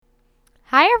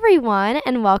Hi, everyone,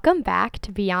 and welcome back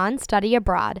to Beyond Study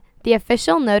Abroad, the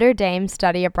official Notre Dame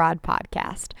Study Abroad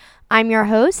podcast. I'm your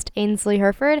host, Ainsley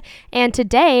Herford, and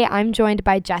today I'm joined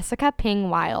by Jessica Ping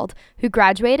Wild, who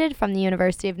graduated from the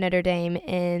University of Notre Dame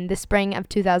in the spring of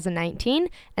 2019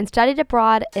 and studied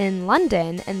abroad in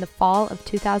London in the fall of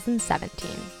 2017.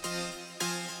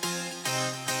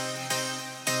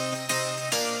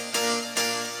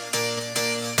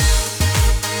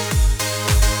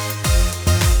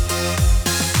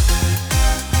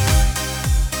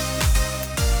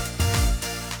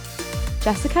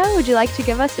 Jessica, would you like to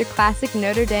give us your classic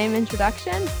Notre Dame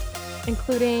introduction,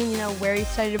 including, where you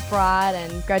studied abroad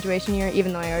and graduation year,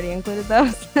 even though I already included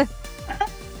those?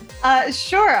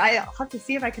 Sure. I'll have to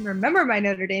see if I can remember my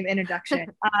Notre Dame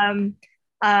introduction.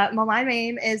 Well, my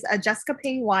name is Jessica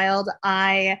Ping Wild.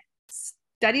 I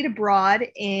studied abroad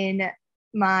in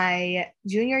my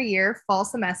junior year fall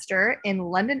semester in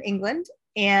London, England,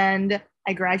 and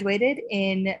I graduated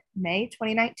in May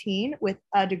 2019 with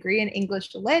a degree in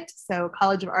English Lit, so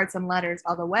College of Arts and Letters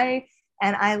all the way.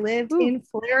 And I lived in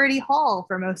Flaherty Hall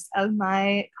for most of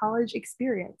my college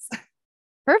experience.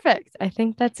 Perfect. I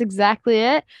think that's exactly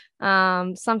it.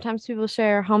 Sometimes people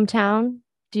share hometown.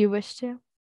 Do you wish to?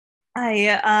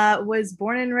 I was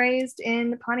born and raised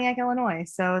in Pontiac, Illinois.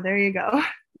 So there you go.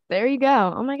 There you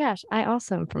go. Oh my gosh. I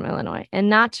also am from Illinois and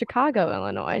not Chicago,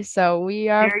 Illinois. So we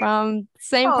are from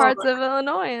same parts of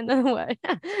Illinois in a way.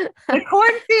 The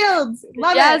cornfields.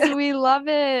 Love yes, it. we love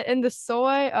it. And the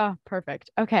soy. Oh,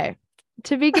 perfect. Okay.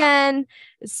 To begin,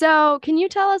 so can you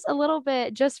tell us a little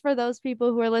bit, just for those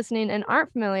people who are listening and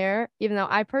aren't familiar, even though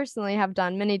I personally have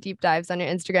done many deep dives on your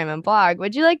Instagram and blog,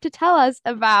 would you like to tell us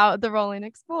about the Rolling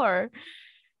Explorer?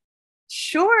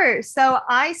 Sure. So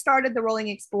I started the Rolling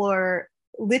Explorer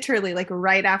literally like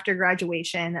right after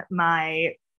graduation,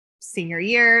 my senior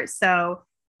year. So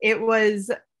it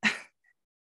was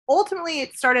ultimately,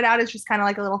 it started out as just kind of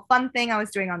like a little fun thing I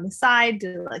was doing on the side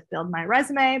to like build my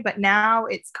resume, but now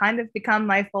it's kind of become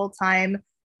my full-time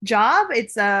job.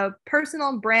 It's a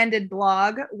personal branded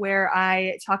blog where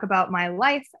I talk about my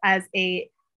life as a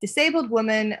disabled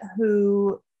woman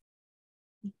who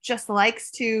just likes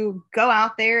to go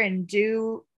out there and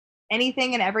do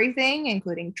anything and everything,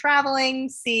 including traveling,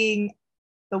 seeing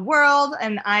the world.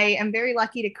 And I am very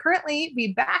lucky to currently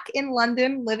be back in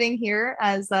London, living here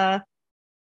as an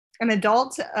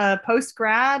adult post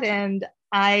grad. And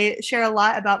I share a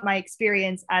lot about my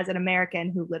experience as an American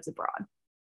who lives abroad.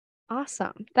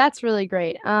 Awesome. That's really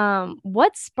great.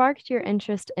 What sparked your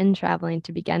interest in traveling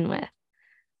to begin with?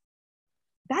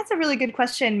 That's a really good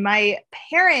question. My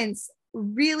parents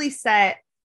really set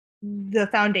the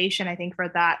foundation, I think, for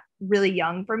that really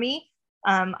young for me.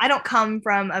 I don't come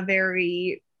from a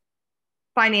very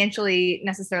financially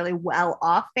necessarily well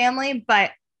off family,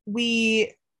 but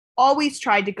we always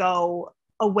tried to go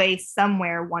away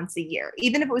somewhere once a year.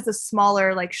 Even if it was a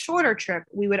smaller, like shorter trip,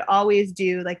 we would always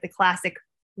do like the classic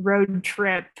road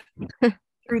trip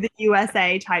through the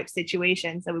USA type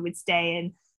situation. So we would stay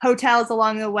in hotels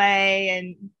along the way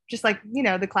and just like,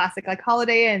 the classic like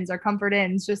Holiday Inns or Comfort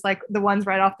Inns, just like the ones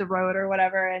right off the road or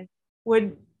whatever, and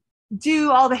would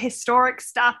do all the historic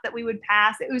stuff that we would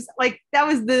pass. It was like that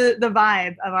was the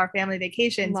vibe of our family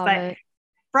vacations. Love but it.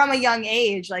 From a young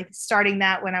age, like starting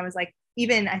that when I was like,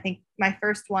 even I think my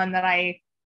first one that I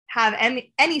have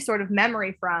any sort of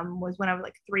memory from was when I was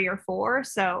like 3 or 4.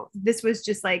 So this was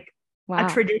just like a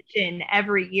tradition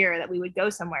every year that we would go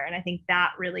somewhere. And I think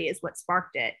that really is what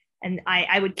sparked it. And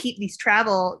I would keep these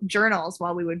travel journals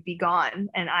while we would be gone.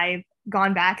 And I've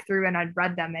gone back through and I'd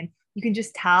read them. And you can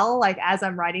just tell, like, as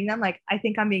I'm writing them, like, I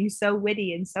think I'm being so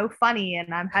witty and so funny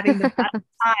and I'm having the best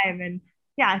time. And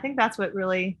yeah, I think that's what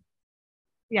really,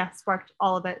 sparked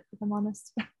all of it, if I'm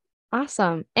honest.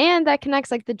 Awesome. And that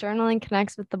connects, like the journaling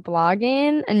connects with the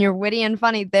blogging, and you're witty and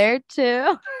funny there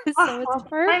too. So it's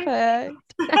perfect.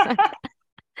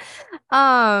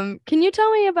 Can you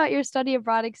tell me about your study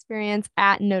abroad experience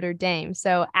at Notre Dame?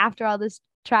 So after all this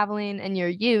traveling in your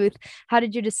youth, how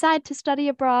did you decide to study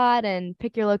abroad and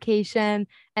pick your location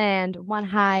and one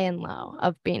high and low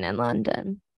of being in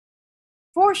London?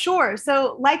 For sure.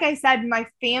 So, like I said, my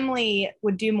family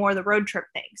would do more of the road trip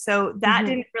thing. So, that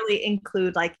didn't really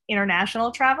include like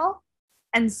international travel.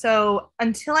 And so,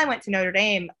 until I went to Notre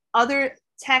Dame,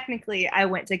 technically, I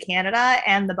went to Canada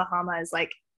and the Bahamas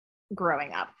like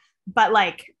growing up. But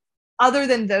like, other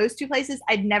than those two places,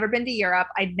 I'd never been to Europe.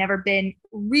 I'd never been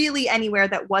really anywhere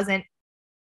that wasn't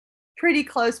pretty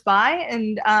close by,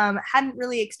 and hadn't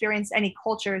really experienced any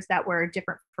cultures that were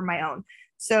different from my own.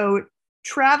 So,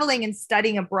 traveling and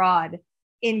studying abroad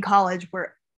in college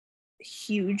were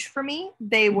huge for me.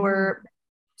 They were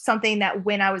something that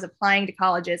when I was applying to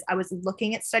colleges, I was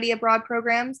looking at study abroad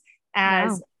programs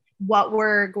as what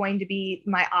were going to be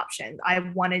my options. I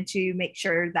wanted to make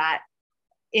sure that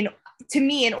in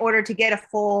order to get a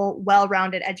full,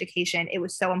 well-rounded education, it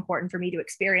was so important for me to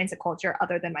experience a culture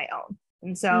other than my own.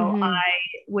 And so I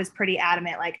was pretty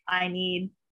adamant, like I need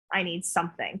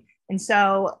something. And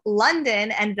so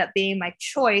London ended up being my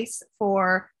choice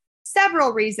for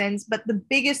several reasons, but the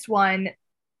biggest one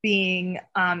being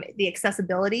the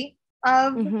accessibility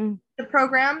of the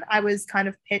program. I was kind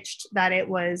of pitched that it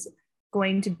was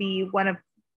going to be one of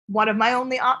my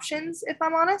only options, if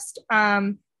I'm honest,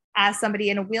 as somebody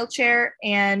in a wheelchair.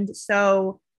 And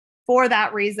so for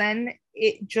that reason,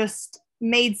 it just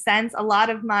made sense. A lot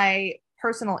of my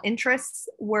personal interests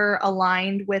were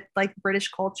aligned with like British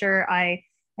culture. I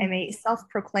am a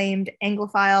self-proclaimed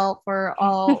Anglophile for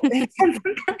all intents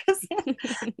and purposes.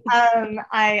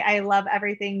 I love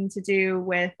everything to do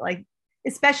with like,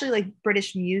 especially like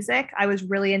British music. I was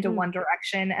really into One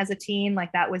Direction as a teen.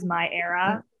 Like that was my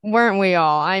era. Weren't we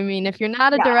all? I mean, if you're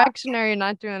not a Directioner, you're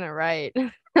not doing it right.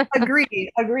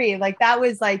 Agree. Like that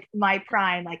was like my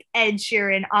prime, like Ed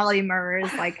Sheeran, Ollie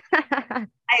Murs. Like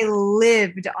I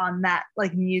lived on that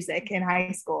like music in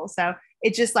high school. So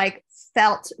it just like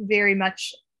felt very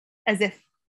much as if,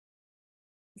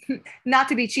 not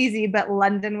to be cheesy, but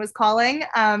London was calling.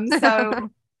 So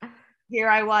here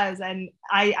I was, and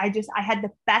I had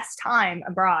the best time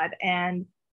abroad, and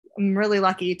I'm really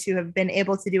lucky to have been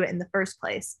able to do it in the first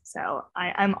place. So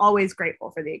I'm always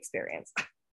grateful for the experience.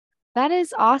 That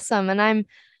is awesome. And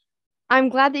I'm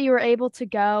glad that you were able to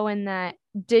go, and that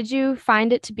did you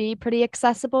find it to be pretty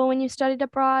accessible when you studied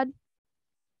abroad?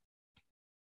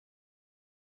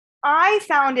 I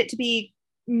found it to be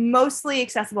mostly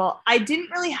accessible. I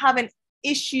didn't really have an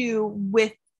issue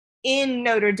within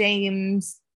Notre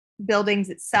Dame's buildings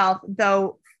itself,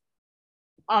 though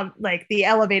like the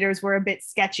elevators were a bit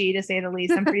sketchy to say the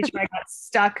least. I'm pretty sure I got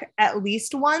stuck at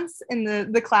least once in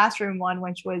the classroom one,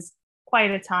 which was quite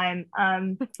a time.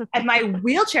 And my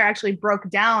wheelchair actually broke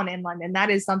down in London. That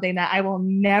is something that I will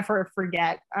never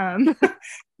forget.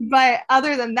 But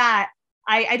other than that,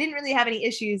 I didn't really have any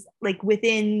issues like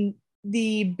within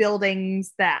the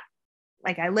buildings that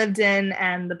like I lived in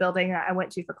and the building that I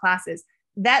went to for classes.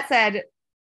 That said,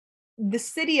 the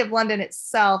city of London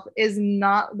itself is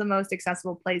not the most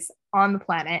accessible place on the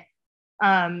planet,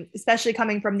 especially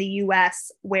coming from the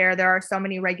US, where there are so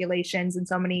many regulations and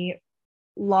so many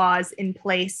laws in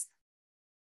place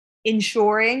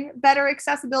ensuring better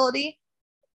accessibility.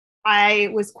 I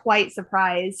was quite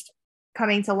surprised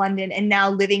coming to London and now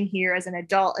living here as an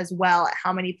adult as well at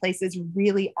how many places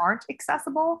really aren't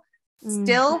accessible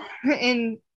still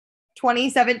in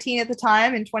 2017 at the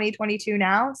time and 2022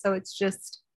 now. So it's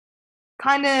just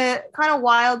kind of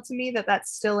wild to me that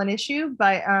that's still an issue.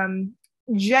 But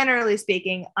generally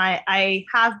speaking, I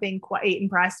have been quite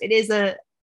impressed. It is a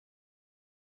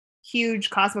huge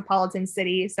cosmopolitan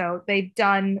city, so they've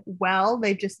done well.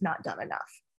 They've just not done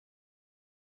enough.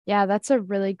 Yeah, that's a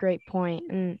really great point.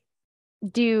 And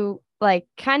do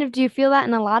you feel that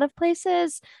in a lot of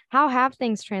places? How have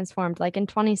things transformed, like in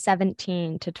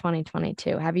 2017 to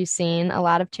 2022? Have you seen a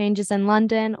lot of changes in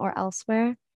London or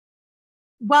elsewhere?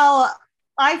 Well,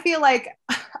 I feel like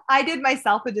I did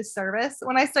myself a disservice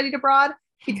when I studied abroad,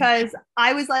 because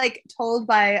I was like told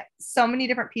by so many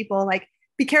different people, like,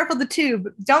 be careful the tube.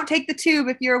 Don't take the tube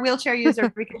if you're a wheelchair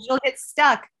user because you'll get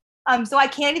stuck. So I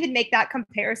can't even make that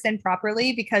comparison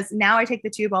properly, because now I take the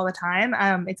tube all the time.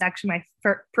 It's actually my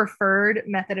preferred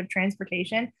method of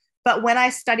transportation. But when I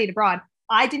studied abroad,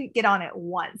 I didn't get on it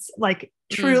once. Like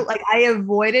like I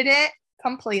avoided it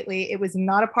completely. It was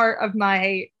not a part of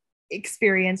my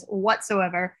experience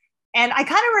whatsoever. And I kind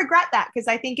of regret that, because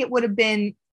I think it would have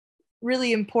been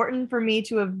really important for me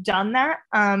to have done that.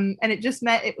 And it just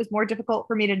meant it was more difficult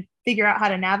for me to figure out how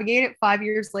to navigate it 5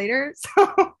 years later.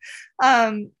 So,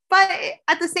 but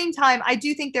at the same time, I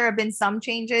do think there have been some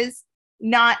changes,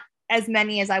 not as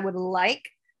many as I would like.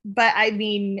 But I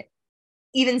mean,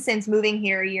 even since moving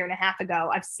here a year and a half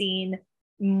ago, I've seen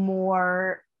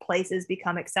more places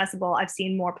become accessible. I've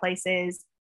seen more places,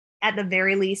 at the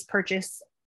very least, purchase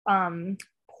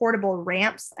portable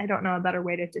ramps. I don't know a better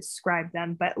way to describe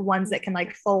them, but ones that can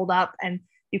like fold up and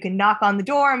you can knock on the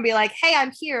door and be like, hey,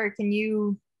 I'm here. Can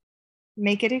you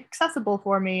make it accessible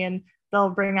for me? And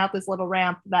they'll bring out this little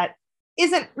ramp that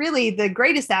isn't really the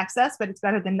greatest access, but it's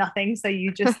better than nothing. So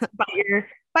you just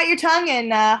bite your tongue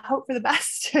and hope for the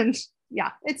best. And yeah,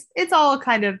 it's all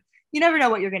kind of, you never know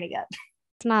what you're going to get.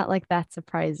 It's not like that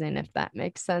surprising, if that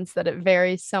makes sense, that it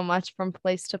varies so much from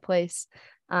place to place.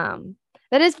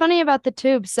 That is funny about the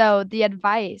tube. So the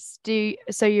advice,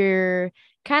 you're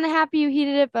kind of happy you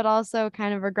heeded it, but also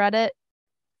kind of regret it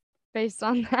based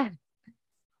on that?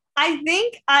 I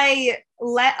think I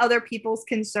let other people's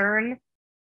concern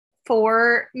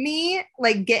for me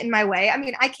like get in my way. I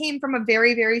mean, I came from a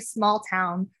very, very small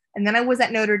town, and then I was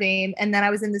at Notre Dame, and then I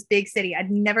was in this big city.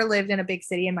 I'd never lived in a big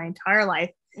city in my entire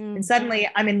life. And suddenly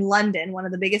I'm in London, one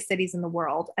of the biggest cities in the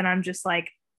world. And I'm just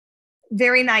like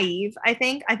very naive, I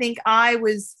think. I think I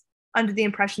was under the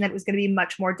impression that it was going to be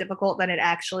much more difficult than it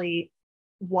actually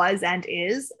was and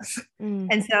is.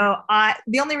 And so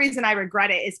the only reason I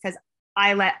regret it is because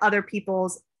I let other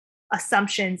people's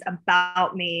assumptions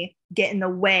about me get in the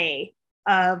way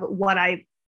of what I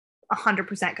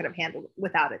 100% could have handled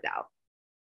without a doubt.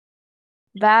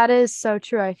 That is so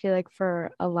true. I feel like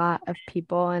for a lot of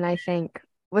people, and I think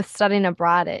with studying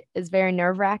abroad, it is very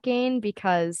nerve-wracking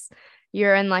because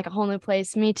you're in like a whole new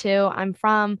place. Me too. I'm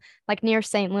from like near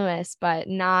St. Louis, but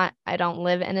I don't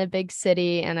live in a big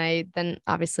city. And then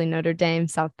obviously Notre Dame,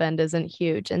 South Bend isn't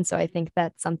huge. And so I think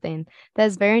that's something that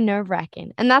is very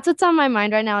nerve-wracking. And that's what's on my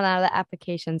mind right now that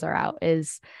applications are out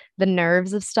is the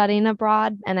nerves of studying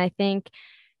abroad. And I think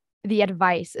the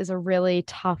advice is a really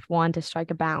tough one to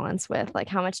strike a balance with. Like,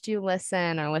 how much do you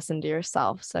listen or listen to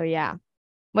yourself? So yeah,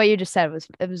 what you just said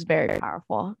was very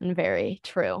powerful and very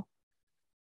true.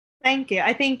 Thank you.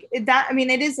 I think that, I mean,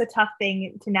 it is a tough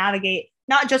thing to navigate,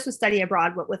 not just with study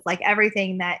abroad, but with like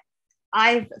everything that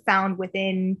I've found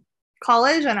within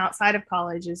college and outside of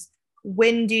college is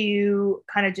when do you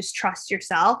kind of just trust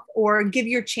yourself or give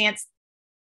yourself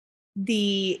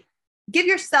the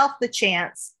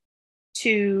chance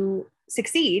to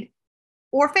succeed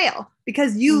or fail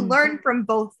because you learn from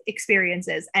both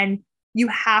experiences and you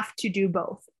have to do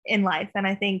both in life. And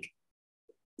I think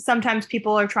sometimes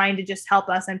people are trying to just help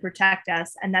us and protect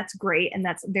us, and that's great. And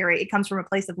it comes from a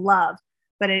place of love,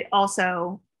 but it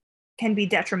also can be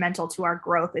detrimental to our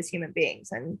growth as human beings.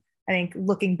 And I think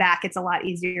looking back, it's a lot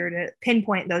easier to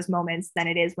pinpoint those moments than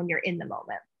it is when you're in the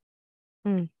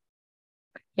moment.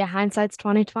 Yeah, hindsight's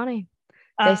 2020.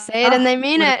 They say it and they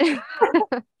mean it.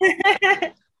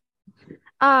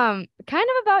 Kind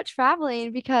of about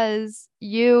traveling because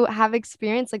you have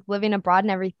experience like living abroad and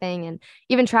everything, and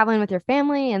even traveling with your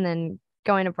family and then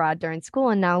going abroad during school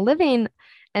and now living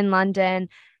in London.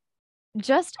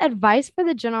 Just advice for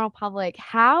the general public.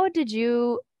 How did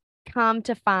you come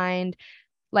to find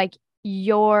like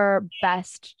your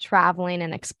best traveling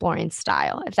and exploring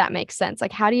style, if that makes sense?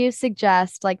 Like, how do you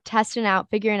suggest like testing out,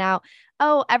 figuring out,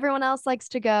 oh, everyone else likes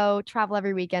to go travel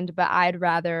every weekend, but I'd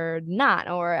rather not,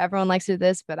 or everyone likes to do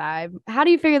this, but how do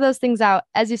you figure those things out?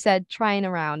 As you said, trying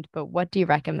around, but what do you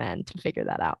recommend to figure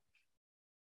that out?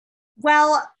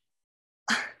 Well,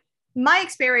 my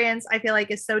experience, I feel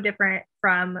like, is so different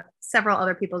from several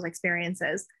other people's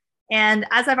experiences. And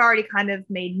as I've already kind of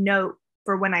made note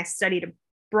for when I studied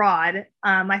abroad,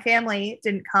 my family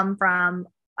didn't come from,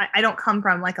 I don't come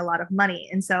from like a lot of money.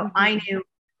 And so I knew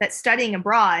that studying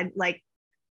abroad, like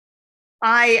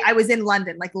I was in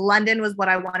London, like London was what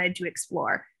I wanted to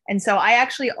explore. And so I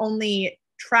actually only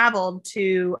traveled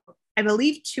to, I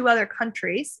believe, 2 other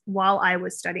countries while I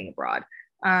was studying abroad.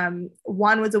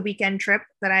 One was a weekend trip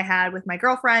that I had with my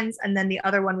girlfriends, and then the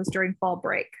other one was during fall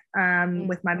break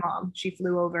with my mom. She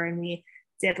flew over and we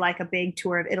did like a big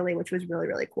tour of Italy, which was really,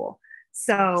 really cool.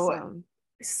 So awesome.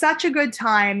 Such a good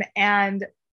time. And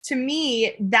to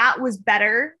me, that was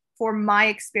better for my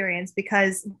experience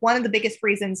because one of the biggest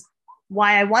reasons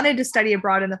why I wanted to study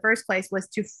abroad in the first place was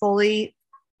to fully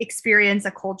experience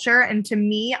a culture. And to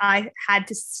me, I had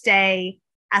to stay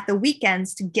at the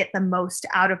weekends to get the most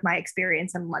out of my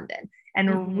experience in London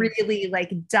and really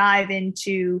like dive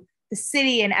into the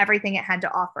city and everything it had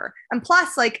to offer. And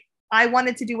plus, like, I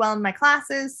wanted to do well in my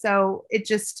classes. So it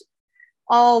just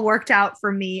all worked out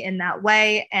for me in that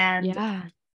way. And yeah.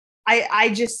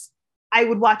 I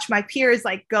would watch my peers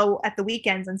like go at the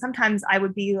weekends, and sometimes I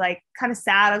would be like kind of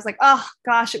sad. I was like, oh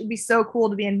gosh, it would be so cool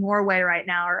to be in Norway right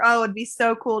now, or oh, it'd be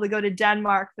so cool to go to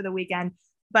Denmark for the weekend.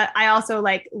 But I also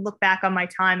like look back on my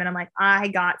time and I'm like, I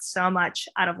got so much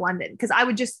out of London because I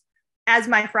would just, as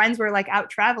my friends were like out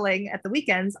traveling at the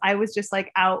weekends, I was just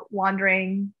like out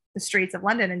wandering the streets of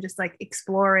London and just like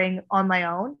exploring on my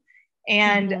own.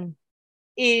 And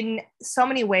in so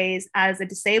many ways, as a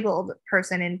disabled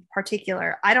person in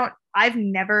particular, I've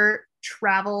never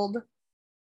traveled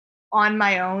on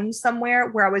my own somewhere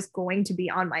where I was going to be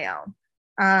on my own.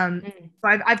 So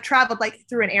I've traveled like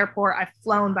through an airport. I've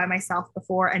flown by myself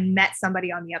before and met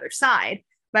somebody on the other side,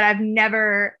 but I've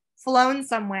never flown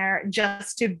somewhere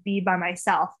just to be by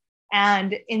myself.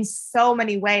 And in so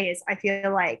many ways, I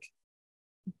feel like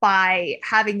by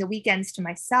having the weekends to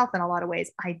myself in a lot of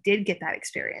ways, I did get that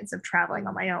experience of traveling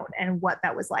on my own and what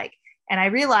that was like. And I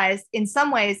realized in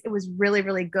some ways it was really,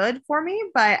 really good for me,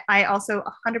 but I also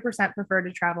 100% prefer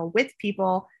to travel with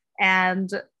people.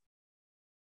 And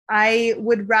I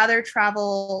would rather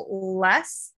travel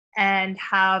less and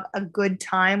have a good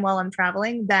time while I'm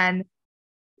traveling than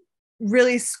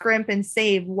really scrimp and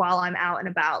save while I'm out and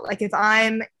about. Like if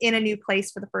I'm in a new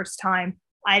place for the first time,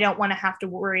 I don't want to have to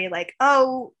worry like,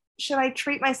 oh, should I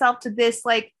treat myself to this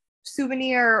like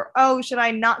souvenir? Oh, should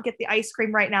I not get the ice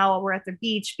cream right now while we're at the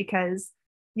beach because,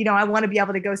 you know, I want to be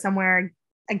able to go somewhere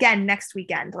again next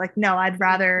weekend. Like, no, I'd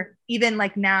rather, even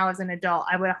like now as an adult,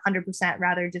 I would 100%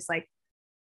 rather just like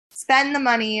spend the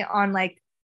money on like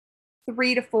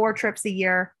 3 to 4 trips a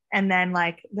year and then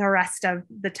like the rest of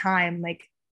the time like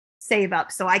save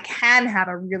up so I can have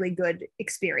a really good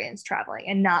experience traveling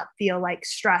and not feel like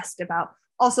stressed about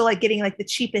also like getting like the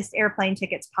cheapest airplane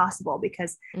tickets possible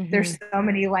because there's so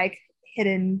many like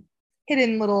hidden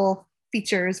little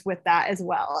features with that as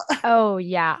well. Oh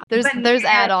yeah. There's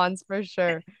add-ons for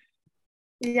sure.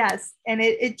 Yes. And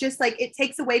it just like it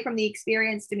takes away from the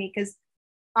experience to me because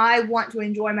I want to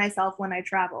enjoy myself when I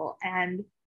travel. And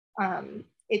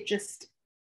it just,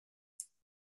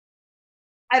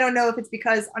 I don't know if it's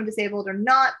because I'm disabled or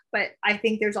not, but I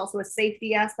think there's also a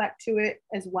safety aspect to it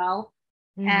as well.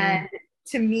 And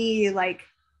to me, like,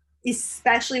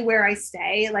 especially where I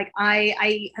stay, like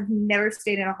I have never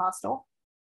stayed in a hostel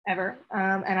ever.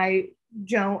 And I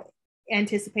don't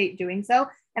anticipate doing so.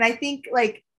 And I think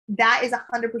like that is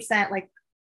 100% like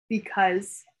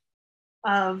because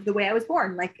of the way I was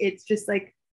born. Like it's just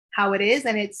like how it is.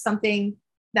 And it's something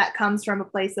that comes from a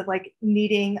place of like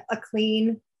needing a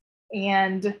clean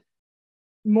and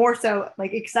more so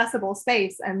like accessible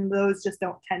space. And those just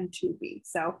don't tend to be.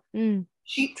 So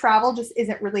cheap travel just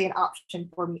isn't really an option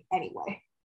for me anyway.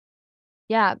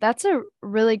 Yeah, that's a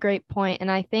really great point. And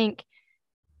I think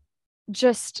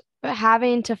just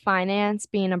having to finance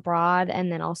being abroad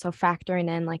and then also factoring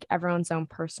in like everyone's own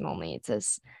personal needs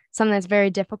is something that's very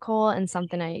difficult and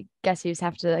something I guess you just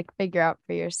have to like figure out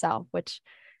for yourself, which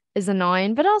is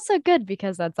annoying, but also good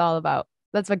because that's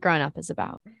what growing up is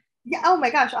about. Yeah. Oh my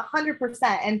gosh, 100%.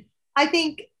 And I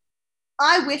think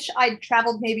I wish I'd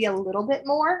traveled maybe a little bit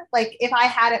more. Like if I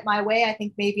had it my way, I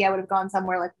think maybe I would have gone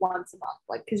somewhere like once a month,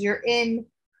 like because you're in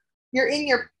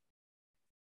your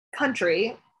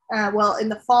country. Well, in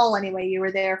the fall anyway, you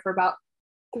were there for about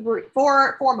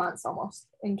 4 months almost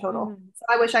in total. So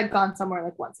I wish I'd gone somewhere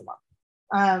like once a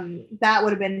month. That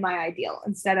would have been my ideal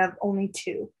instead of only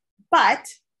 2. But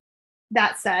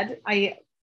that said,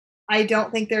 I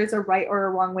don't think there's a right or a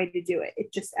wrong way to do it.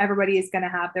 It just everybody is going to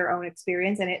have their own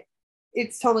experience, and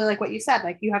it's totally like what you said.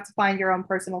 Like you have to find your own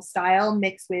personal style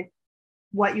mixed with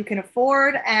what you can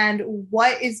afford and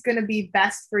what is going to be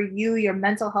best for you, your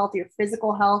mental health, your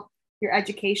physical health, your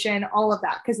education, all of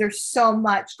that. Because there's so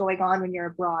much going on when you're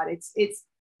abroad. It's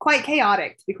quite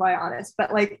chaotic, to be quite honest,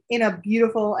 but like in a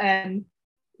beautiful and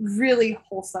really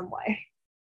wholesome way.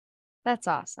 That's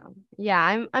awesome.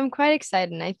 Yeah, I'm quite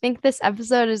excited. And I think this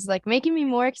episode is like making me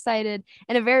more excited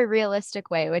in a very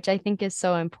realistic way, which I think is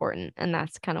so important. And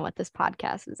that's kind of what this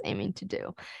podcast is aiming to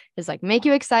do, is like make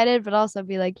you excited, but also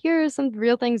be like, here are some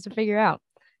real things to figure out.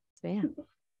 So yeah.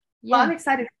 Well, I'm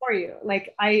excited for you.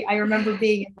 Like I remember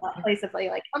being in that place of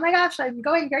like, oh my gosh, I'm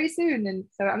going very soon. And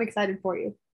so I'm excited for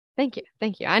you. Thank you.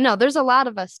 Thank you. I know there's a lot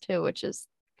of us too, which is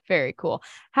very cool.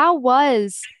 How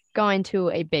was going to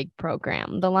a big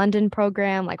program, the London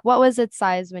program? Like what was its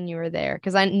size when you were there?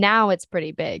 Because now it's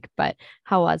pretty big, but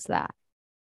how was that?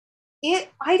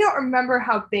 I don't remember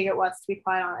how big it was, to be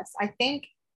quite honest. I think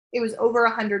it was over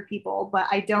 100 people, but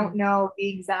I don't know the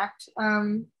exact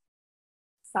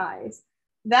size.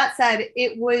 That said,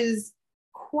 it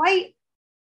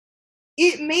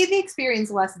made the experience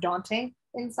less daunting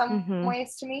in some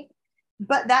ways to me.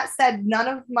 But that said, none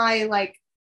of my like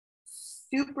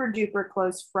super duper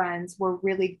close friends were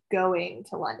really going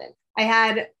to London. I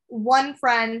had one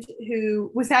friend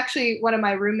who was actually one of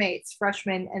my roommates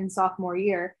freshman and sophomore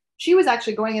year. She was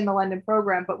actually going in the London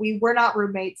program, but we were not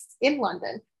roommates in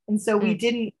London. And so we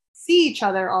didn't see each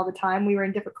other all the time. We were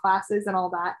in different classes and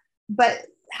all that. But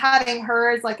having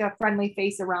her as like a friendly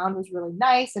face around was really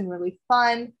nice and really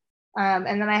fun. And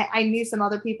then I knew some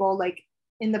other people like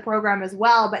in the program as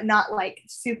well, but not like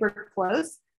super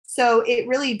close. So it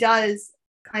really does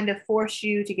kind of force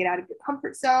you to get out of your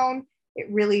comfort zone. It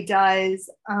really does.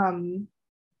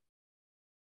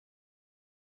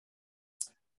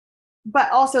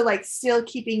 But also like still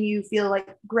keeping you feel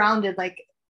like grounded. Like,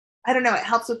 I don't know, it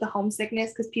helps with the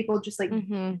homesickness because people just like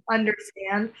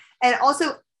understand. And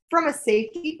also from a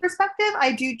safety perspective,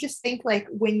 I do just think like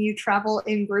when you travel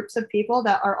in groups of people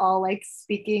that are all like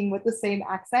speaking with the same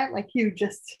accent, like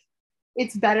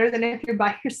it's better than if you're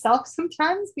by yourself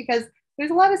sometimes, because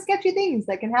there's a lot of sketchy things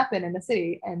that can happen in the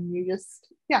city, and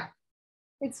yeah,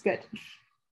 it's good.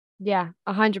 Yeah,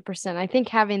 100%. I think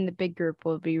having the big group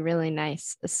will be really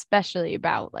nice, especially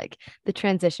about like the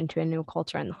transition to a new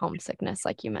culture and the homesickness,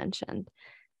 like you mentioned.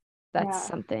 That's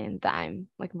something that I'm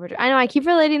looking forward to. I know I keep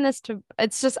relating this to,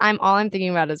 it's just I'm thinking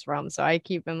about is Rome. So I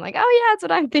keep them like, oh yeah, that's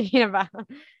what I'm thinking about.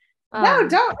 No,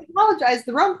 don't apologize.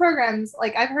 The Rome programs,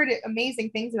 like I've heard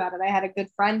amazing things about it. I had a good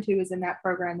friend who was in that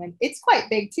program, and it's quite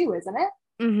big too, isn't it?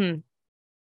 Mm-hmm.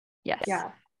 Yes.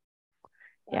 Yeah.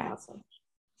 Yeah. Awesome.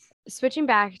 Switching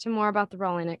back to more about the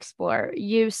Rolling Explorer,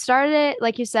 you started it,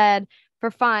 like you said,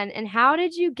 for fun. And how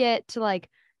did you get to like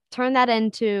turn that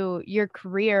into your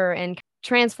career and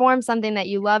transform something that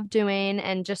you love doing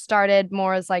and just started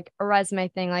more as like a resume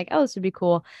thing, like, oh, this would be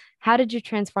cool. How did you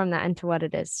transform that into what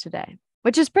it is today?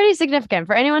 Which is pretty significant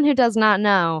for anyone who does not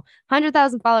know,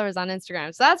 100,000 followers on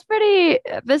Instagram. So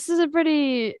this is a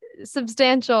pretty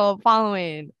substantial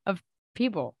following of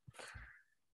people.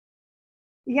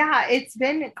 Yeah, it's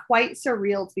been quite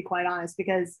surreal, to be quite honest,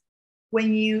 because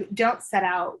when you don't set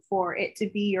out for it to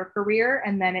be your career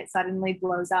and then it suddenly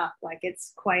blows up, like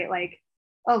it's quite like,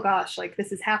 oh gosh, like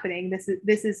this is happening.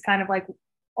 This is kind of like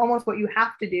almost what you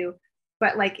have to do,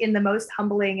 but like in the most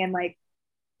humbling and like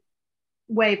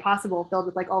way possible, filled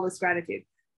with like all this gratitude.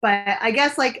 But I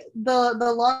guess like the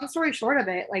long story short of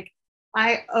it, like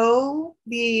I owe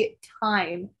the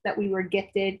time that we were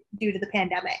gifted due to the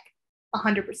pandemic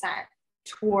 100%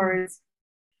 towards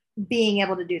being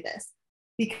able to do this,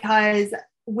 because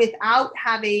without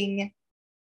having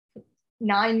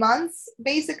 9 months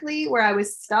basically where I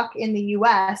was stuck in the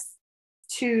US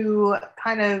to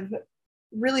kind of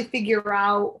really figure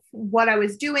out what I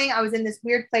was doing. I was in this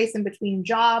weird place in between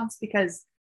jobs because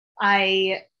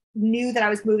I knew that I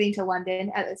was moving to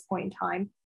London at this point in time.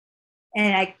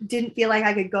 And I didn't feel like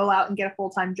I could go out and get a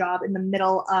full-time job in the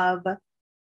middle of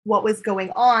what was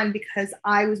going on, because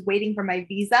I was waiting for my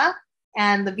visa,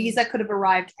 and the visa could have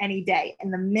arrived any day.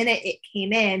 And the minute it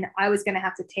came in, I was going to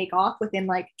have to take off within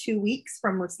like 2 weeks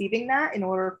from receiving that in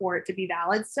order for it to be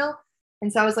valid still.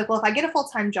 And so I was like, well, if I get a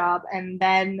full-time job and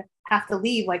then have to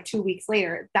leave like 2 weeks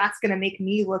later, that's going to make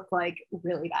me look like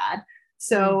really bad.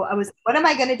 So I was, what am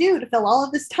I going to do to fill all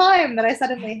of this time that I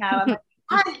suddenly have? I'm like,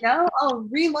 I don't know, I'll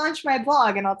relaunch my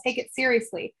blog and I'll take it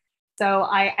seriously. So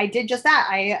I did just that.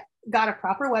 I got a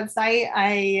proper website.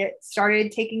 I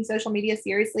started taking social media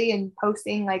seriously and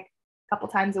posting like a couple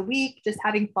times a week, just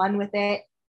having fun with it,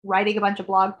 writing a bunch of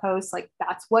blog posts. Like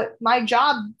that's what my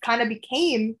job kind of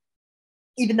became,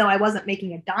 even though I wasn't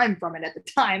making a dime from it at the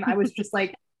time. I was just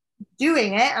like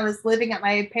doing it. I was living at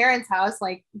my parents' house,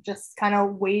 like just kind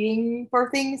of waiting for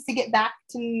things to get back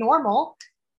to normal.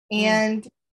 And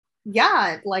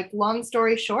yeah, like long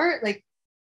story short, like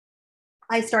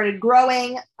I started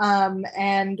growing.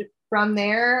 And from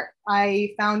there,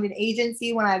 I found an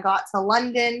agency when I got to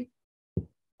London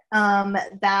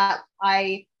that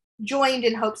I joined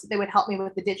in hopes that they would help me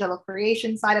with the digital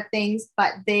creation side of things.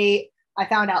 But I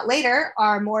found out later,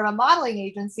 are more of a modeling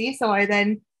agency. So I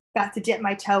then got to dip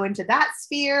my toe into that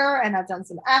sphere, and I've done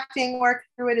some acting work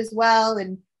through it as well.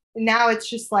 And now it's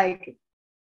just like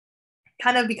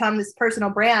kind of become this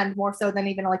personal brand more so than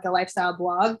even like a lifestyle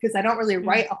blog, because I don't really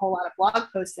write a whole lot of blog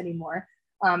posts anymore.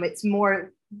 It's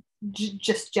more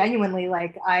just genuinely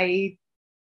like I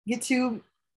get to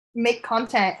make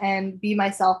content and be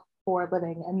myself for a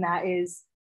living. And that is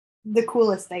the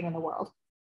coolest thing in the world.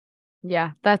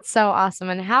 Yeah, that's so awesome.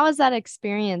 And how has that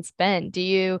experience been? Do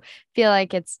you feel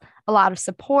like it's a lot of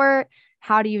support?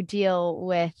 How do you deal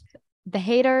with the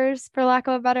haters, for lack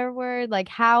of a better word? Like,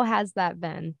 how has that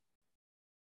been?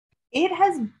 It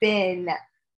has been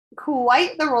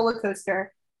quite the roller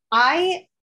coaster. I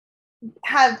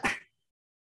have,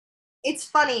 it's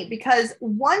funny because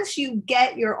once you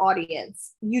get your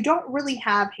audience, you don't really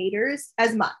have haters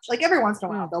as much. Like every once in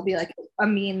a while, there'll be like a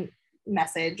mean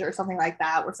message or something like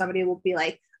that, where somebody will be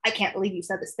like, I can't believe you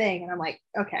said this thing. And I'm like,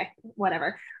 okay,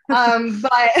 whatever.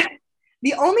 But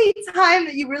the only time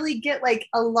that you really get like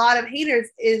a lot of haters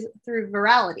is through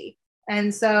virality.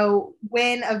 And so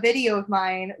when a video of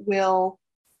mine will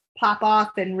pop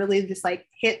off and really just like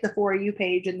hit the For You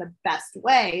page in the best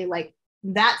way, like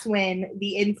that's when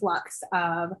the influx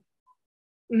of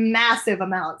massive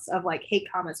amounts of like hate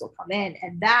comments will come in.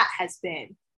 And that has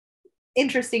been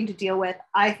interesting to deal with.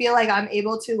 I feel like I'm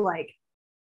able to like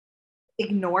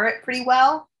ignore it pretty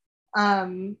well.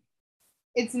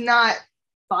 It's not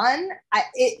fun.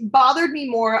 It bothered me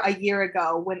more a year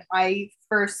ago when I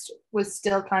first was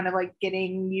still kind of like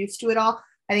getting used to it all.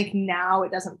 I think now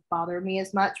it doesn't bother me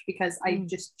as much because I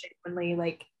just genuinely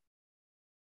like,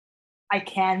 I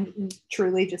can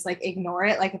truly just like ignore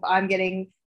it. Like if I'm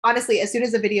getting, honestly, as soon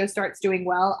as a video starts doing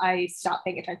well, I stop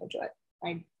paying attention to it.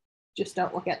 I just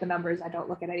don't look at the numbers. I don't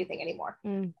look at anything anymore.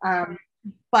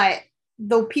 But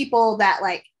the people that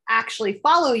like actually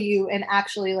follow you and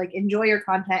actually like enjoy your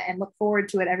content and look forward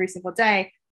to it every single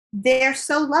day, they're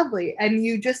so lovely. And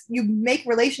you make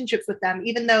relationships with them,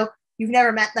 even though you've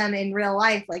never met them in real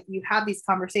life. Like you have these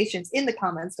conversations in the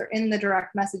comments or in the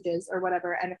direct messages or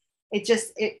whatever. And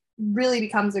it really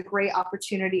becomes a great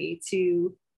opportunity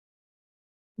to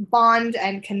bond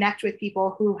and connect with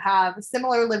people who have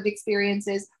similar lived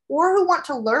experiences or who want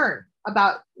to learn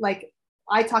about, like,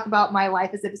 I talk about my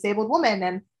life as a disabled woman,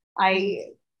 and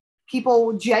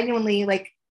people genuinely like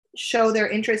show their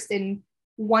interest in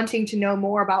wanting to know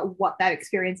more about what that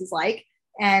experience is like.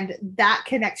 And that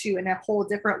connects you in a whole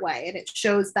different way. And it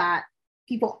shows that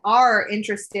people are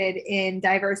interested in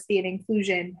diversity and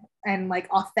inclusion and like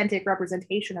authentic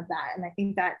representation of that. And I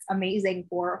think that's amazing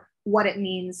for what it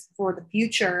means for the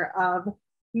future of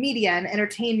media and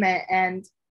entertainment and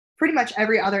pretty much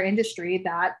every other industry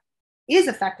that is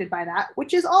affected by that,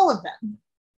 which is all of them.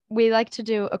 We like to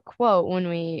do a quote when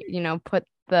we, put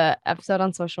the episode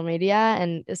on social media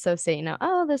and associate,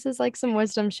 oh, this is like some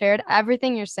wisdom shared.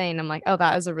 Everything you're saying, I'm like, oh,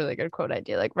 that is a really good quote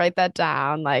idea. Like, write that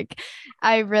down. Like,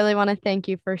 I really want to thank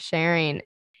you for sharing.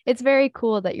 It's very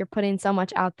cool that you're putting so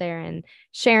much out there and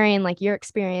sharing like your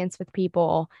experience with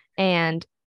people, and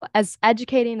as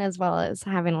educating as well as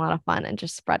having a lot of fun and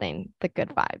just spreading the good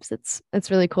vibes.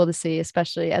 It's really cool to see,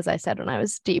 especially as I said, when I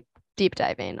was deep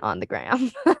diving on the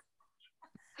gram.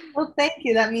 Well, thank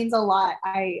you. That means a lot.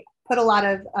 I put a lot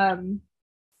of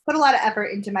effort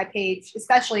into my page,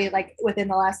 especially like within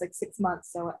the last like 6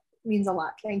 months. So it means a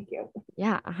lot. Thank you.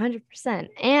 Yeah, 100%.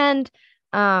 And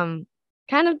kind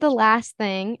of the last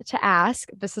thing to ask,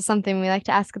 this is something we like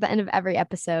to ask at the end of every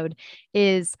episode,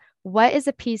 is what is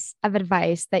a piece of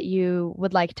advice that you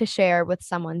would like to share with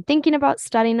someone thinking about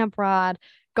studying abroad,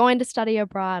 going to study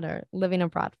abroad, or living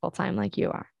abroad full time like you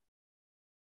are?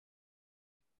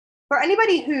 For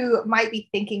anybody who might be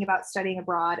thinking about studying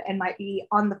abroad and might be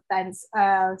on the fence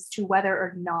as to whether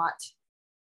or not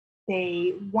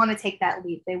they want to take that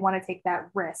leap, they want to take that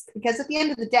risk, because at the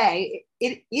end of the day,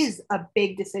 it is a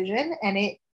big decision and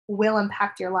it will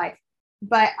impact your life.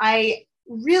 But I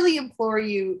really implore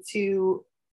you to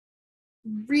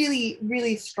really,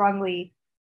 really strongly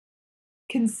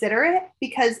consider it,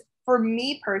 because for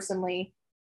me personally,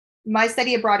 my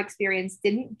study abroad experience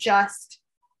didn't just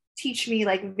teach me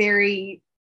like very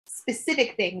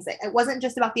specific things. It wasn't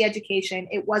just about the education.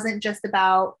 It wasn't just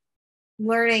about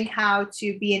learning how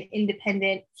to be an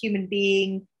independent human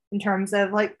being in terms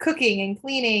of like cooking and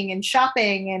cleaning and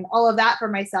shopping and all of that for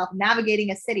myself, navigating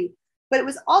a city. But it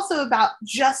was also about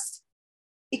just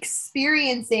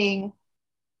experiencing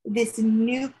this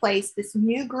new place, this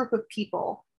new group of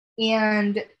people,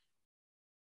 and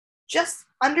just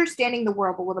understanding the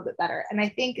world a little bit better. And I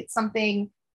think it's something,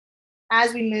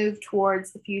 as we move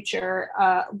towards the future,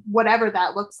 whatever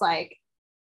that looks like,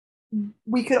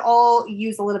 we could all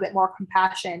use a little bit more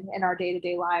compassion in our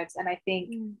day-to-day lives. And I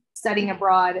think studying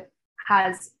abroad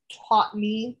has taught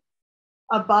me,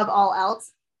 above all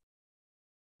else,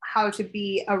 how to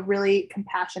be a really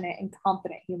compassionate and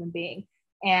confident human being.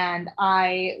 And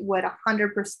I would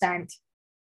 100%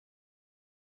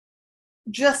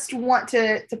 just want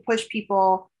to push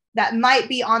people that might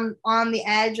be on the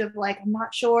edge of like, I'm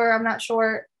not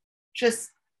sure.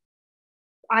 Just,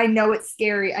 I know it's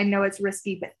scary. I know it's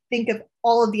risky, but think of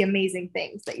all of the amazing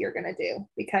things that you're going to do,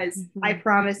 because I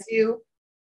promise you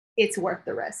it's worth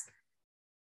the risk.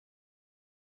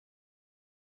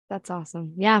 That's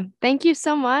awesome. Yeah. Thank you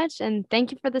so much. And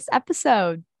thank you for this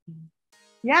episode.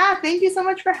 Yeah. Thank you so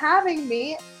much for having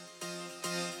me.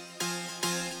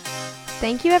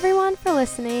 Thank you everyone for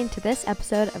listening to this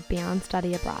episode of Beyond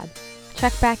Study Abroad.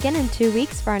 Check back in 2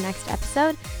 weeks for our next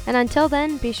episode. And until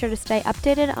then, be sure to stay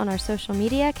updated on our social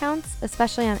media accounts,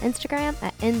 especially on Instagram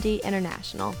at ND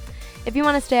International. If you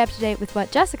want to stay up to date with what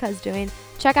Jessica is doing,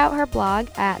 check out her blog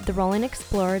at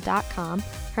therollingexplorer.com,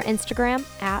 her Instagram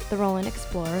at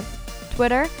therollingexplorer,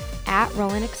 Twitter at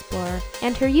rollingexplorer,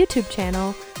 and her YouTube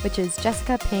channel, which is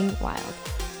Jessica Ping Wild.